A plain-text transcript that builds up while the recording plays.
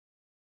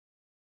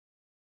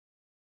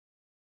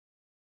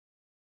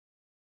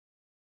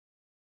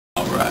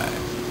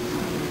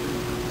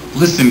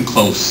Listen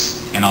close,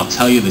 and I'll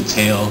tell you the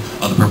tale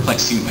of the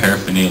perplexing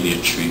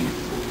paraphernalia tree.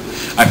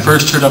 I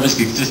first heard of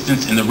its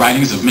existence in the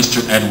writings of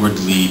Mr. Edward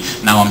Lee.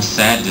 Now I'm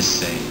sad to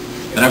say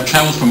that I've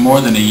traveled for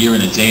more than a year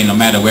and a day, and no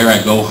matter where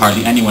I go,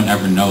 hardly anyone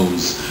ever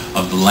knows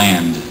of the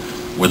land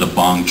where the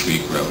bong tree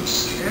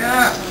grows.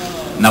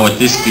 Now with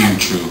this being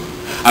true,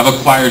 I've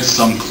acquired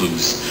some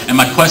clues, and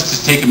my quest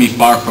has taken me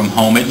far from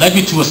home. It led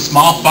me to a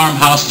small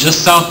farmhouse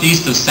just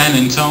southeast of San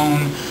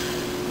Antone.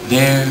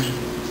 There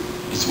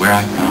is where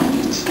I found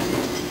it.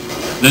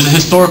 There's a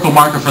historical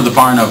marker for the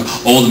barn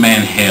of Old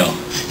Man Hale.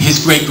 His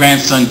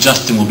great-grandson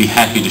Justin will be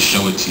happy to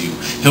show it to you.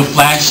 He'll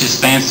flash his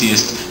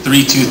fanciest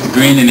three-toothed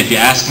grin, and if you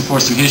ask him for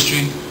some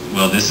history,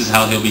 well, this is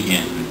how he'll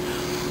begin.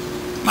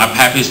 My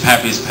pappy's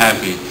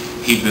pappy,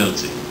 he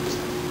built it.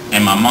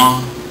 And my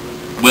mom,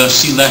 well,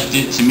 she left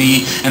it to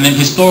me. And then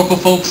historical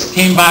folks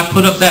came by,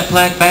 put up that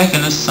plaque back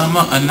in the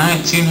summer of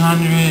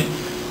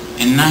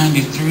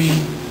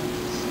 1993.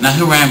 Now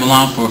he'll ramble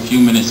on for a few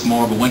minutes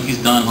more, but when he's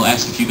done, he'll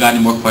ask if you got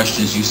any more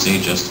questions. You say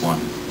just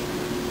one.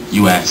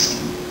 You ask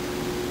him,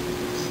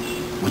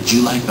 would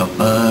you like a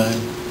bud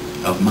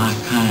of my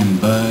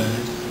kind bud?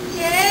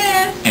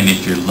 Yeah. And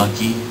if you're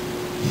lucky,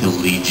 he'll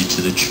lead you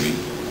to the tree.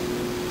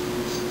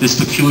 This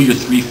peculiar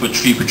 3-foot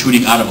tree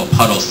protruding out of a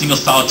puddle, single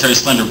solitary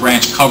slender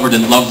branch covered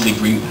in lovely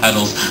green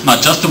petals. Now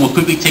Justin will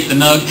quickly take the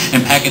nug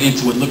and pack it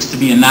into what looks to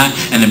be a knot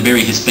and then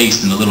bury his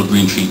face in the little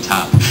green tree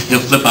top.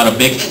 He'll flip out a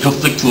bic, he'll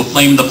flick to a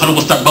flame, the puddle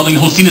will start bubbling, the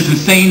whole scene is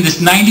insane. This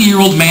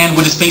 90-year-old man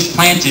with his face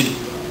planted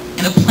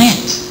in a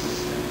plant,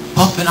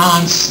 puffing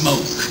on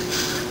smoke.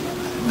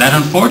 That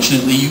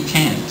unfortunately you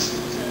can't.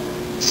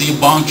 See, a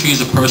bong tree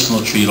is a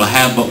personal tree. It'll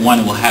have but one,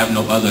 it will have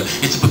no other.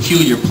 It's a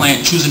peculiar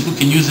plant, choosing who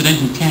can use it and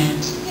who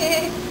can't.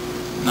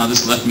 Now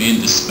this left me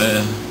in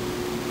despair.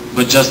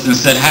 But Justin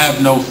said, have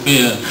no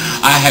fear,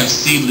 I have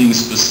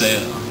seedlings for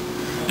sale.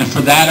 And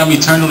for that I'm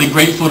eternally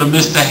grateful to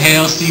Mr.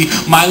 Hale. See,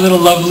 my little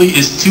lovely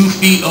is 2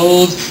 feet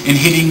old and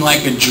hitting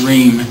like a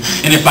dream.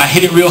 And if I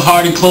hit it real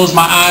hard and close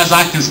my eyes,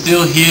 I can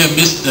still hear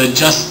Mr.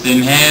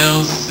 Justin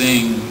Hale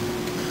sing.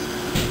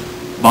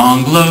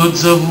 Bong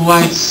loads of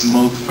white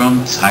smoke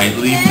from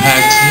tightly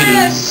packed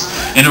hitters.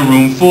 In a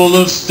room full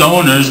of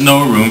stoners,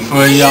 no room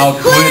for y'all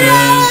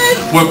quitters.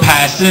 We're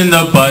passing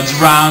the buds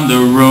round the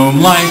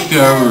room like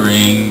a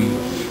ring.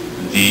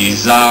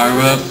 These are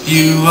a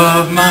few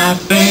of my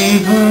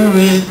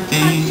favorite